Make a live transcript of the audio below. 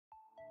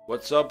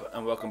What's up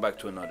and welcome back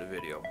to another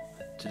video.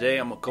 Today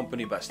I'm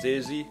accompanied by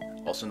Stacey,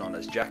 also known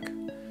as Jack,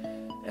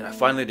 and I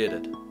finally did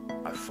it.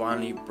 I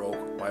finally broke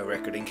my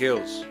record in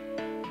kills.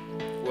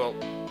 Well,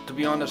 to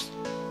be honest,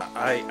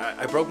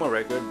 I broke my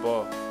record,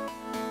 but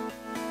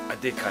I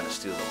did kind of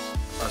steal them.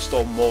 I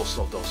stole most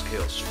of those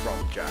kills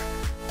from Jack.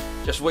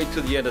 Just wait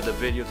till the end of the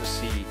video to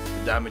see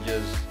the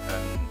damages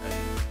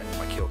and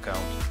my kill count.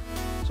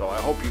 So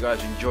I hope you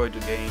guys enjoyed the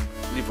game.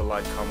 Leave a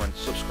like, comment,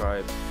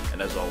 subscribe,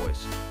 and as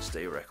always,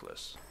 stay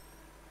reckless.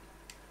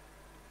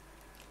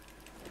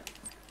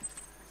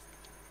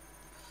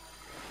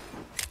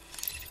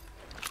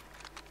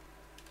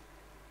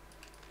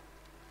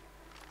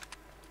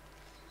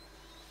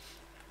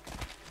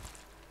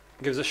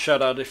 Give us a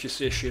shout out if you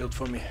see a shield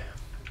for me.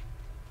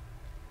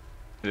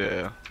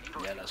 Yeah.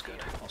 Yeah, that's good.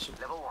 Awesome.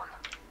 Level 1.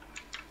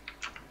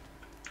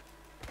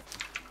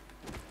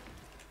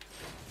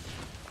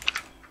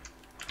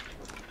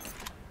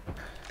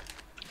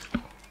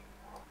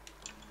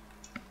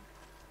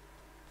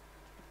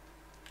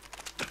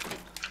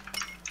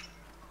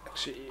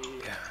 Actually,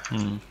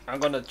 I'm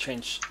gonna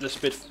change this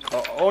bit.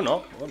 Oh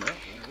no,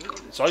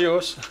 it's all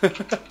yours.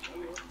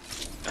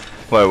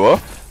 Wait,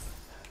 what?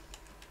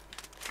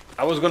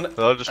 I was gonna.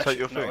 I'll just take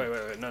your thing. No,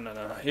 wait,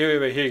 no. Here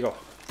you go.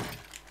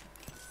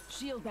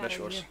 Shield That's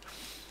battery yours. here.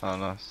 Oh,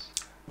 nice.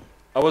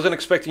 I wasn't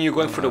expecting you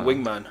going for the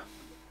wingman.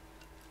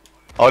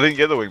 Oh, I didn't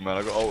get the wingman.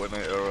 I got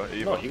alternator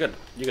either. No, you got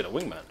a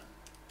wingman.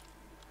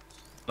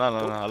 No.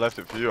 I left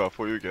it for you. I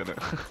thought you were getting it.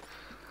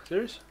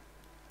 Serious?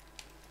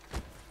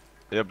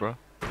 Yeah, bro.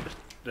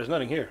 There's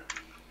nothing here.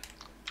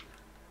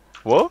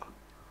 What?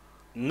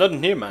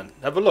 Nothing here, man.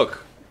 Have a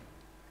look.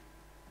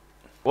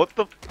 What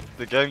the?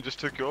 The game just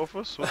took it off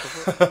us? What the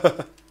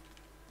fuck?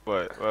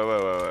 Wait.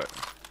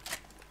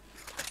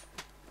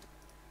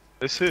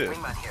 It's here.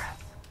 Wingman here.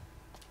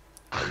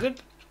 Is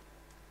it?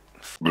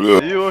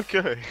 Are you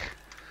okay?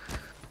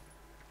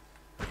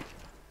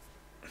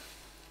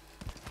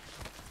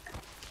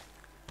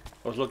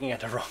 I was looking at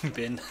the wrong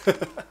bin.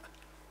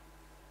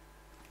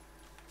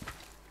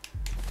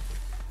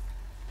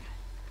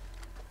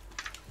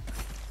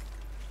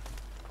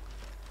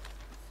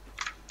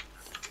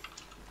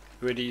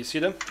 Where do you see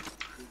them?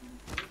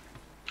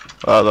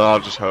 Then I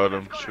just heard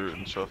him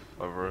shooting stuff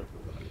over it.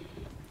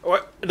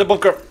 Oh, in the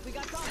bunker. We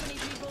got company,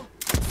 people.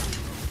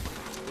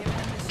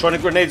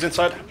 Throwing grenades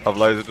inside. I've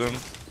lasered him.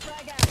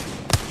 Frag out.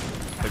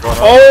 They're going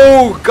up.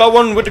 Oh, got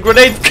one with the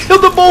grenade. Kill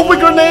them both with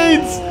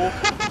grenades.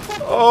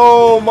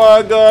 Oh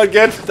my god!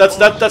 Again, that's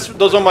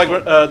those are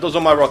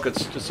my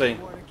rockets. Just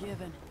saying. Order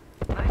given.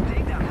 Nice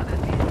takedown. How'd that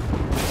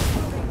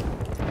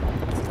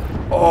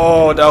feel?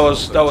 Oh, that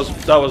was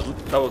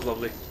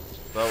lovely.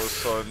 That was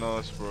so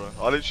nice, bro.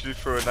 I literally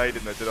threw a nade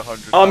in there, did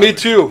 100. Oh, me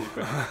damage. too.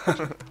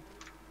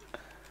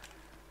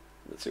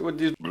 Let's see what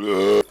these.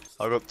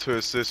 I got 2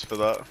 assists for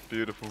that.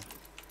 Beautiful.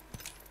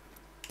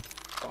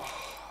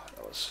 That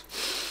was.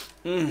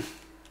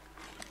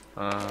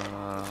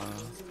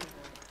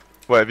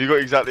 Wait, have you got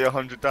exactly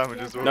 100 damage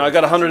as well? No, I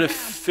got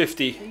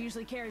 150. They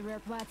usually carry rare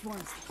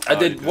platforms. I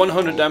did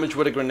 100 damage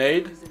with a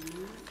grenade,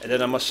 and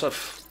then I must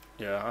have.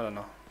 Yeah, I don't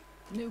know.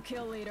 New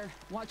kill leader.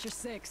 Watch your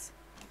 6.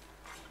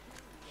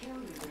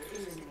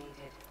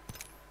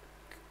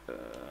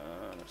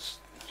 Let's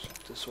flip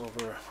this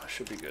over. I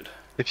should be good.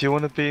 If you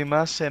want to be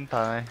my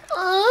senpai.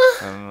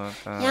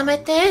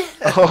 Yamete.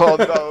 Oh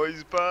no,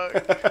 he's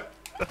back.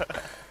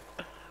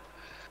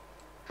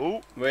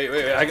 Oh, Wait.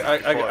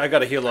 I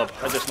gotta heal up.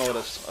 I just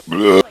noticed.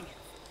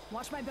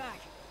 Watch my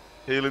back.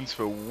 healing's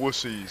for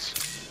wussies.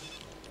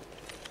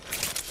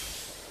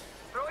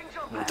 Throwing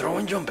jump pad.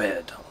 Throwing jump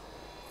pad.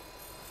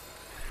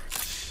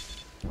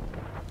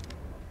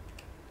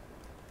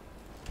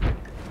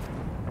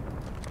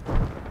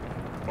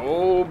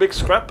 Oh, big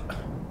scrap.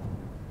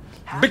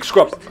 Big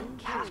scrap.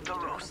 Half the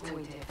roast.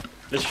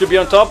 This should be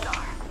on top.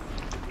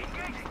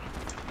 Engaging.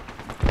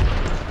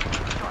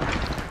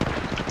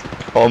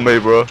 On me,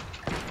 bro.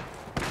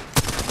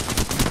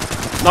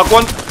 Knock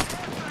one.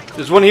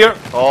 There's one here.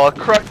 Oh, I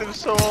cracked him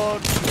so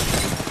hard.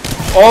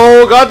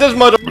 Oh, got this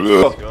mother.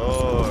 God.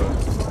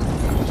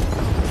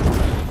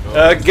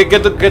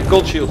 Get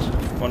gold shield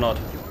or not?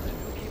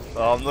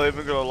 Oh, I'm not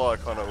even gonna lie, I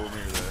kind of all me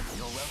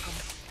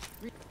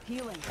there.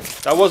 Healing.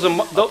 That wasn't.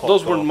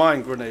 Those weren't off.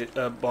 mine grenade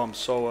bombs.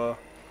 So I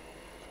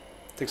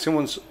think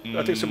someone's.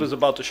 I think someone's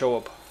about to show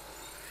up.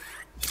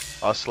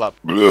 I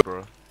slapped,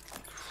 bro.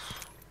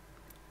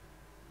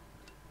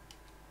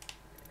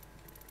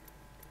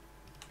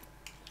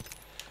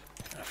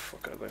 Ah,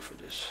 fuck, I'm going for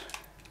this.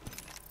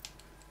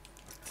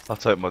 I'll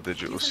take my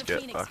digital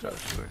skip back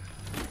actually.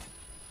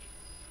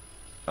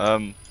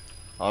 I'm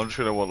just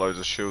gonna want loads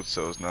of shield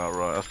cells now,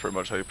 right? That's pretty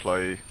much how you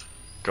play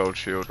gold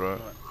shield,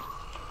 right?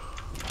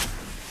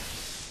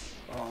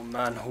 Oh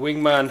man,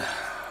 wingman.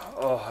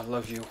 Oh, I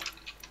love you.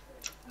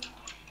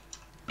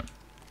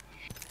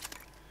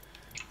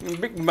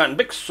 Big man,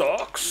 big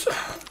socks.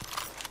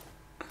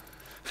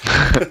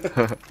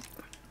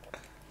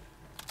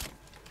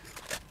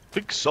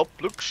 Big sop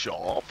look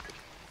sharp.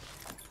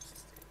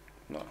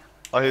 No.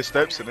 I hear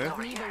steps in here.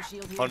 Evo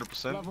shield here.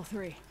 100%. Level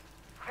 3.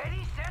 Ready,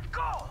 set,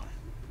 go!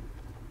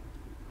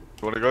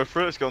 You wanna go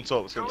for it? Let's go on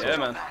top. Let's go on Yeah,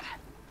 top. man.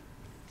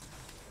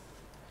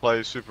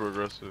 Play super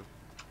aggressive.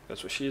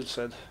 That's what she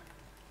said.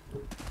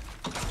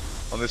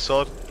 On this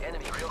side.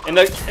 Enemy real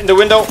In the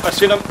window, I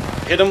seen him.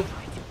 Hit him.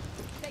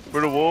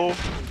 Through the wall.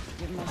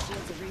 Give my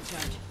shields a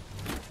recharge.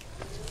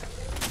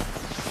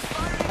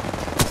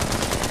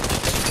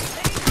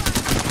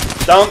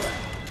 Down.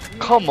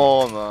 Come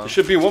on, man. There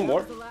should be one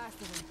more. The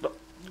last of them.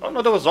 Oh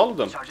no, that was all of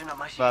them. charging on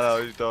my shield.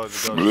 No, he died.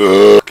 He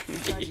died.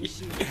 Recharging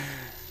shield.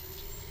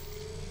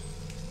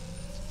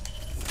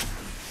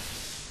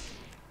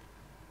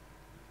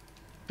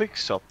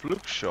 Fix up,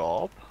 look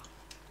sharp.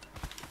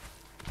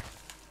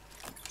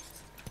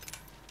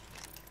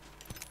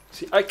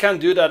 See, I can't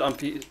do that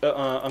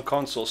on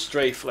console,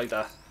 strafe like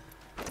that.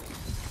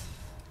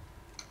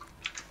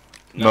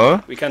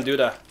 No? We can't do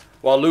that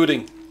while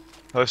looting.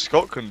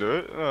 Scott can do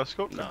it.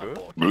 Scott can No, do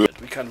it.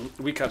 bullshit.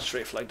 We can't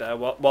strafe like that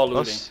while looting.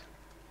 That's-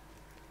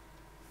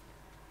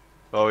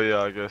 Oh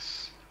yeah, I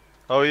guess.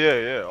 Oh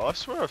yeah. I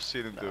swear I've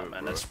seen him do Nah, it,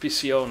 man, bro. that's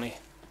PC only.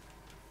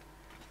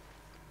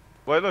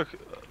 Wait, look.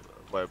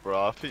 Wait,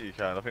 bro. I think you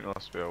can. I think there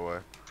must be a way.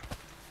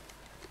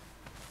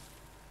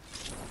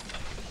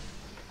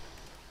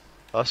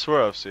 I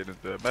swear I've seen him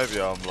do it. Maybe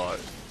I'm like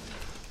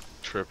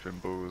tripping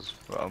balls,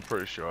 but I'm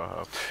pretty sure I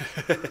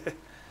have.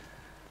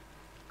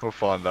 We'll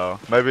find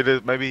out.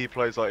 Maybe he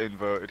plays like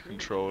inverted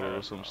controller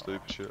or some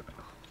stupid shit.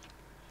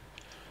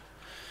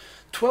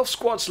 12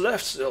 squads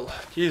left still.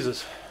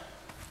 Jesus.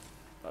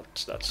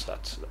 That's.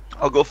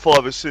 I got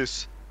 5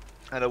 assists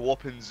and a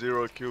whopping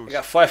 0 kills. I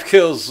got 5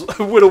 kills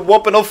with a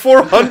whopping of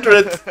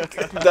 400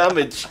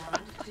 damage.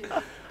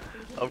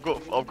 I've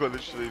got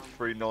literally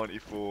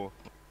 394.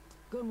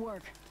 Good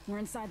work. We're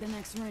inside the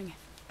next ring.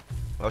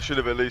 I should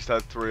have at least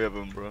had 3 of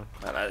them, bro.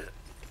 Man,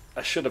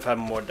 I should have had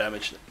more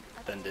damage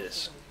than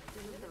this.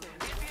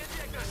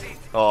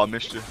 Oh, I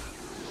missed you.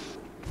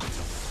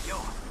 Yo,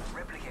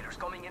 replicators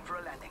coming in for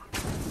a landing.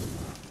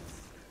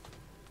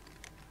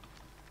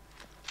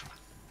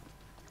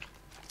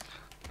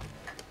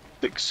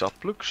 Fix up,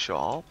 look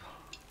sharp.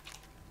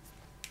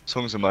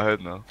 Song's in my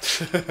head now.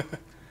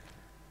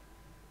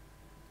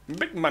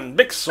 Big man,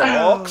 big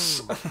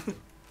socks.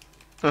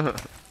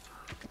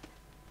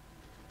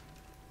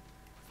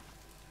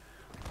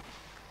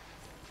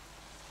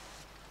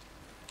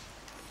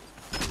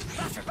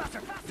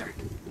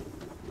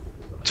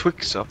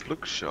 Twix up,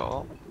 look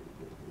sharp.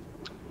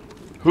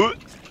 Huh.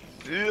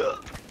 Yeah.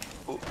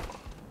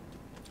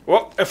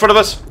 Whoa, in front of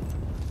us.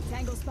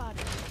 Tango spotted.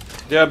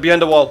 They are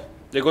behind the wall.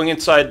 They're going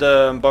inside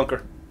the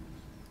bunker.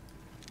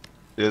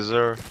 Yes,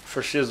 sir.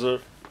 For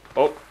shizzle.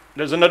 Oh,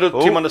 there's another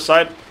Oh. team on the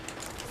side.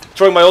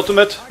 Throwing my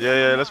ultimate.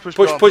 Yeah, let's push.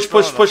 Push, down, push,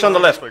 down. push on the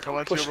Come left. this way, come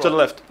on Push your to the right.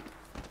 left.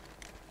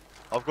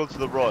 I've gone to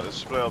the right. Let's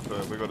split up here.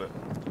 We got it.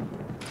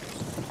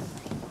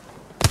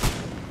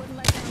 Putting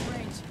light down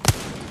range.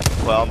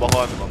 Wait, I'm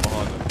behind him. I'm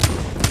behind him.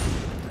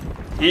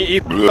 He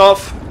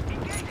off.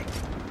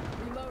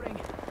 Reloading.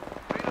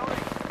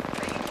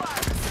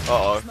 Uh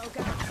oh. Smoke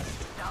out.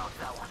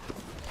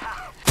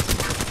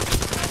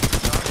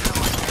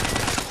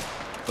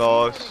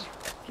 Nice.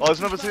 Oh, there's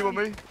another team on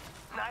me.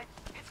 Nice,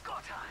 it's go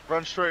time.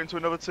 Ran straight into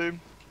another team.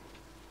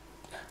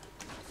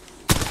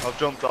 I've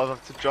jumped. I've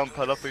had to jump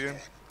head up again.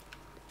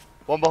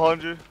 One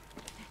behind you.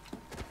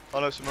 Oh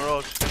no, it's a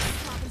Mirage.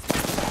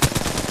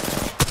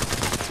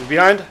 He's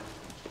behind.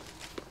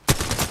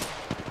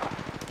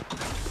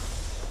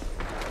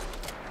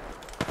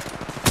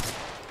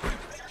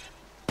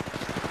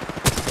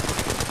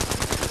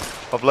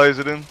 I've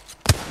lasered him.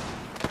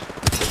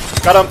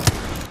 Got him.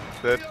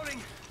 Dead.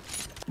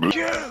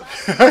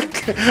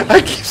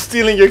 I keep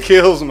stealing your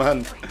kills,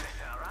 man.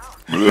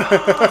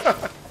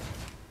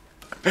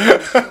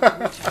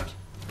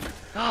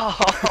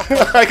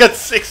 I got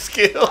 6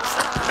 kills.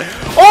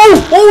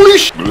 Oh, holy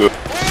sh!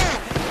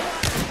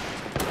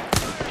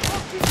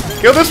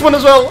 Kill this one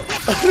as well.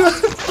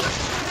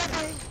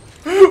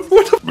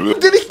 Where the f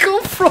did he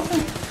come from?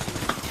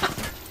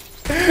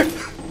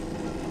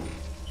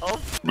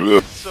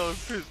 I'm so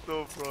pissed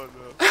off right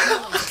now.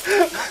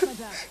 Watch my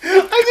back. I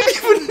didn't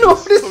even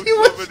notice he So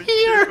was many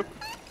here.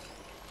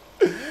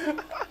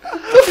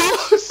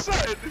 kills. Just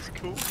sat in this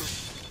corner.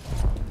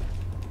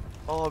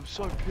 Oh, I'm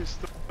so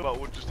pissed off about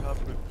what just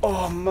happened.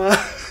 Oh man,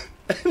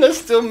 and I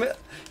still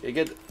you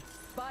get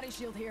Body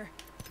shield here.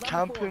 Level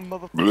Camping, 4.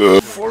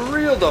 motherfucker. for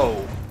real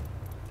though.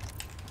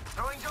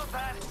 Throwing jump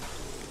pad.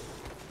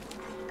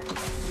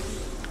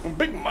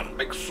 Big man,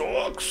 big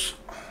socks.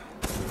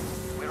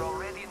 We're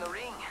already in the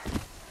ring.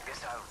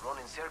 Guess I'll run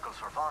in circles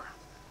for fun.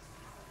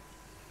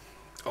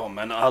 Oh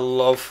man, I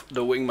love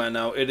the wingman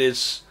now. It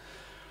is,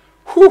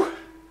 whew.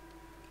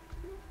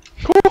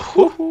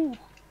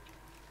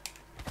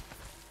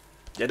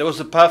 Yeah, there was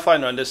a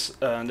Pathfinder on this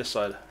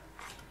side.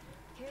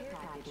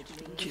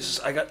 Jesus,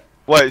 I got.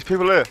 Wait, there's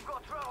people here. Go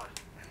throwing.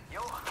 Yo,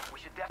 we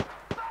should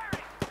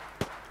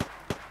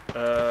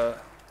firing.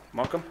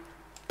 Mark him.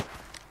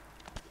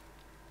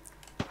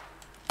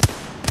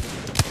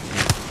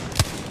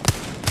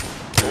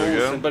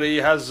 again. but he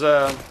has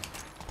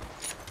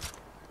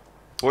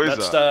What is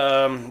that's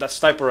that? that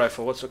sniper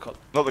rifle. What's it called?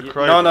 Not the No,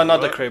 Kraber, no,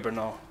 not the right? Kraber.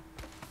 No.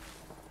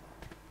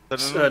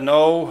 Then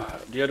No,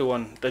 the other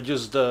one. They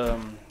just blah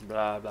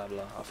blah blah.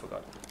 I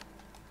forgot.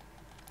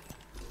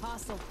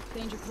 Hostile.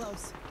 Danger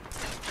close.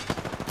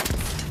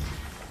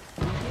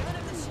 Giving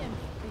him the shim.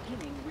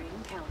 Beginning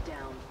ring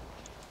countdown.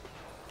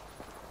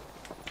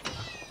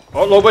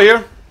 Oh, Loba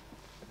here.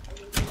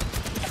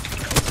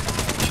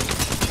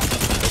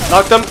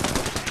 Knocked him.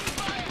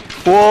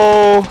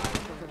 Whoa!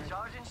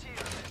 Charging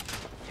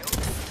shield.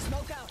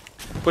 Smoke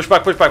out. Push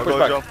back, push back, I push got a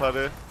back. jump pad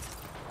here.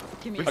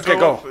 Give me We a can Okay,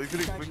 go. off.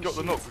 We got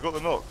the knock. We got the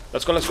knock.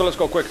 Let's go, let's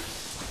go, quick.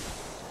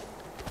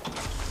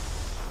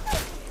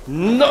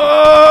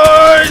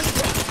 Nice!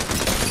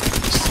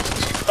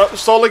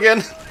 Stall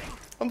again.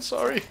 I'm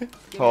sorry.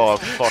 Oh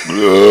fuck!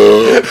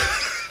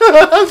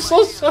 I'm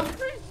so sorry.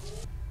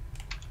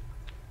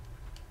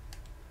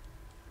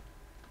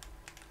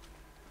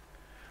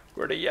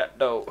 Where they at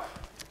though?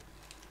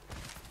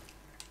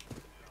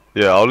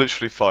 Yeah, I'll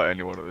literally fight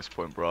anyone at this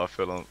point, bro. I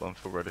feel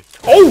ready.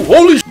 Oh,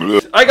 holy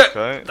shit! I got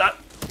Okay. that.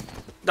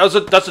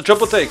 That's a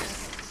triple take.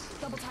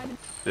 double time.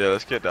 Yeah,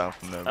 let's get down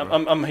from there,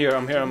 bro. I'm here.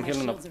 I'm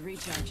healing up. Shields of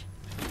recharge.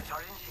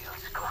 Charging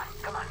shields. Come on,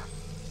 come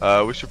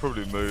on. We should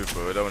probably move,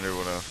 but we don't really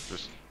want to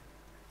just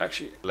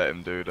Actually, let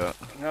him do that.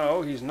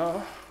 no, he's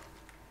not.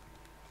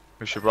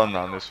 We should run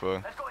down this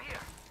way. Let's go here.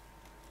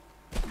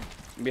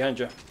 Behind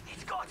you.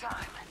 It's go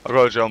time. I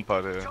got a jump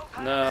pad here.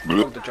 Nah,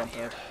 fuck the jump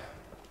pad.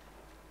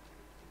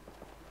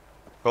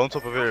 Go on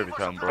top of here if you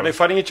can, Are bro. they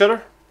fighting each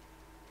other?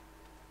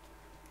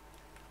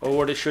 Or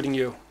were they shooting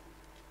you?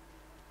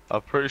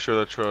 I'm pretty sure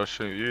they're trying to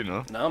shoot you,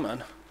 no? No,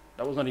 man.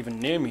 That was not even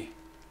near me.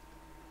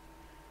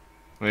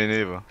 Me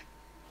neither.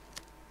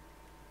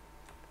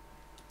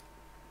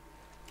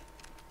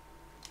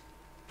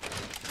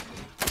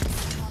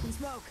 Popping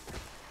smoke.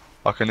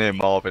 I can hear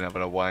Marvin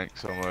having a wank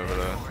somewhere over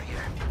there. Over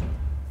here.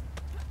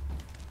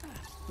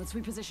 Let's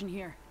reposition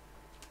here.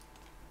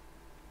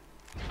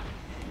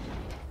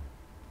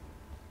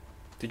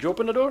 Did you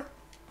open the door?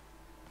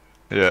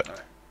 Yeah.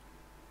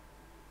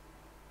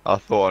 I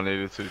thought I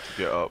needed to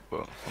get up,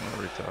 but I'm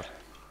a retard.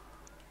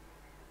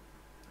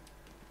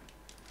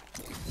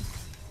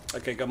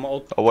 Okay, got my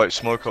ult. Oh wait,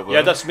 smoke up there.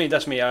 Yeah, that's me.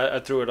 That's me. I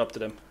threw it up to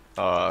them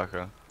Ah,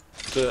 okay.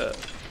 to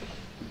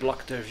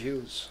block their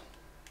views.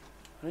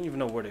 I don't even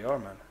know where they are,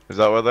 man. Is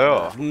that where they I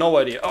are? have no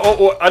idea.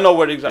 Oh, I know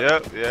where they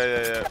exactly.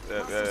 Yeah.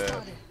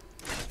 Spotted.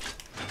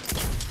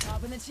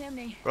 Top in the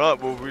chimney.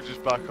 Right, well we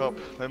just back up.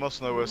 They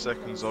must know where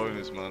second zone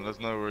is, man. There's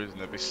no reason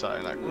they'd be sat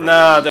in that ground.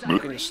 Nah, they're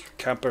fucking just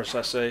campers,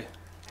 I say,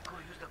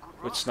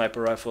 with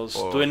sniper rifles,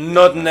 Oh. doing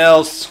nothing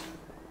else.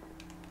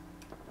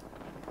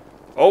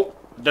 Oh,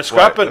 they're Wait,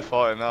 scrapping. they're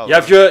fighting now. You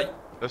have your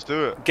Let's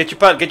do it. get your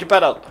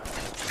pad out.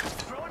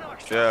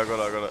 Yeah, I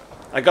got it.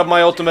 I got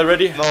my ultimate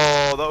ready.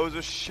 No, that was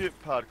a shit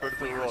pad. Go to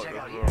the right. Go to the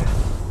right.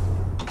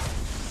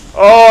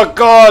 Oh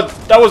god,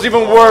 that was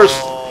even worse.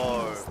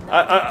 Oh,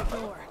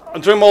 Door.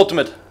 I'm doing my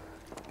ultimate.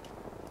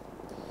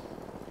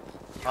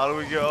 how do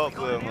we get up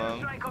there, man?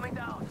 Strike coming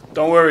down.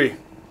 Don't worry.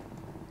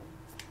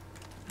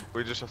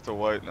 We just have to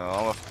wait now.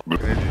 I'm a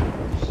fucking idiot.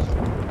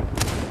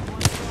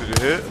 Did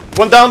you hit?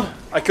 One down.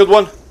 I killed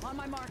one. On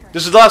my marker.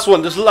 This is the last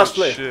one. This is the last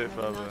play. Shit,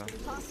 Fabian.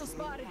 Hostile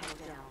spotted.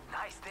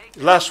 Nice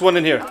take. Last one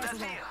in here. Let's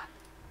deal.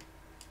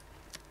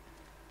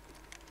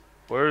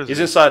 Where is He's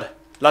he? inside.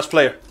 Last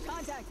player.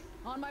 Contact.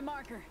 On my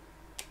marker.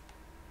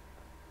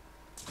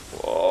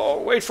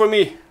 Oh, wait for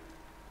me.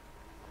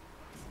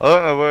 I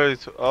don't know where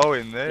he's. Oh,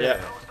 in there. Yeah.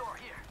 Close door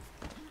here.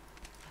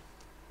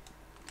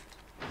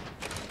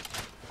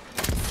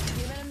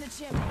 Giving him the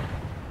chimney.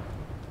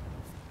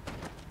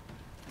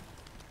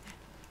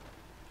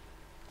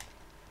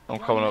 I'm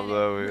coming up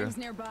there with Rings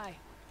you. nearby.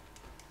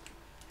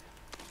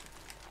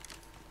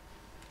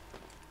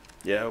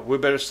 Yeah, we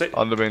better stay.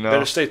 Under me now.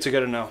 Better stay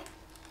together now.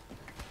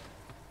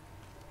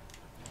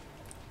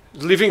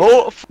 Leaving.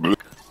 Oh,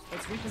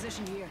 Let's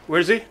reposition here. Where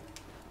is he?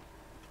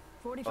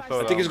 45 I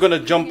thought I think he's seconds.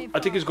 gonna jump. I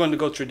think he's going to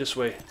go through this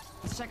way.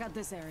 Let's check out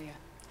this area.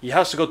 He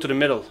has to go to the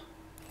middle.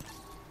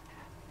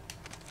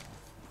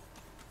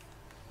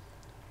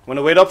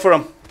 Wanna wait up for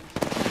him?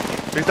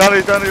 he's down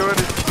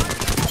already.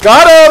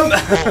 Got him!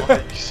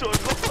 Oh, you so much.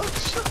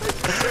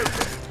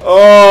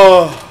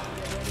 Oh.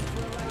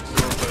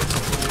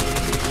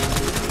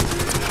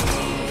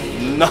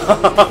 No.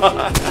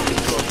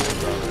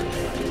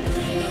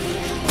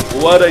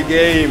 What a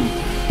game.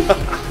 A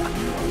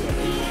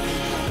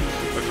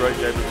great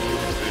game of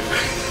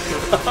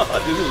Call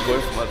This is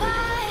going for my day.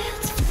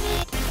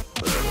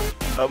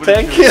 of Duty.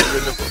 Thank you. I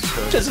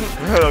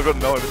got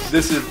no one.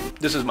 This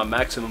is my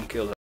maximum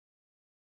kill.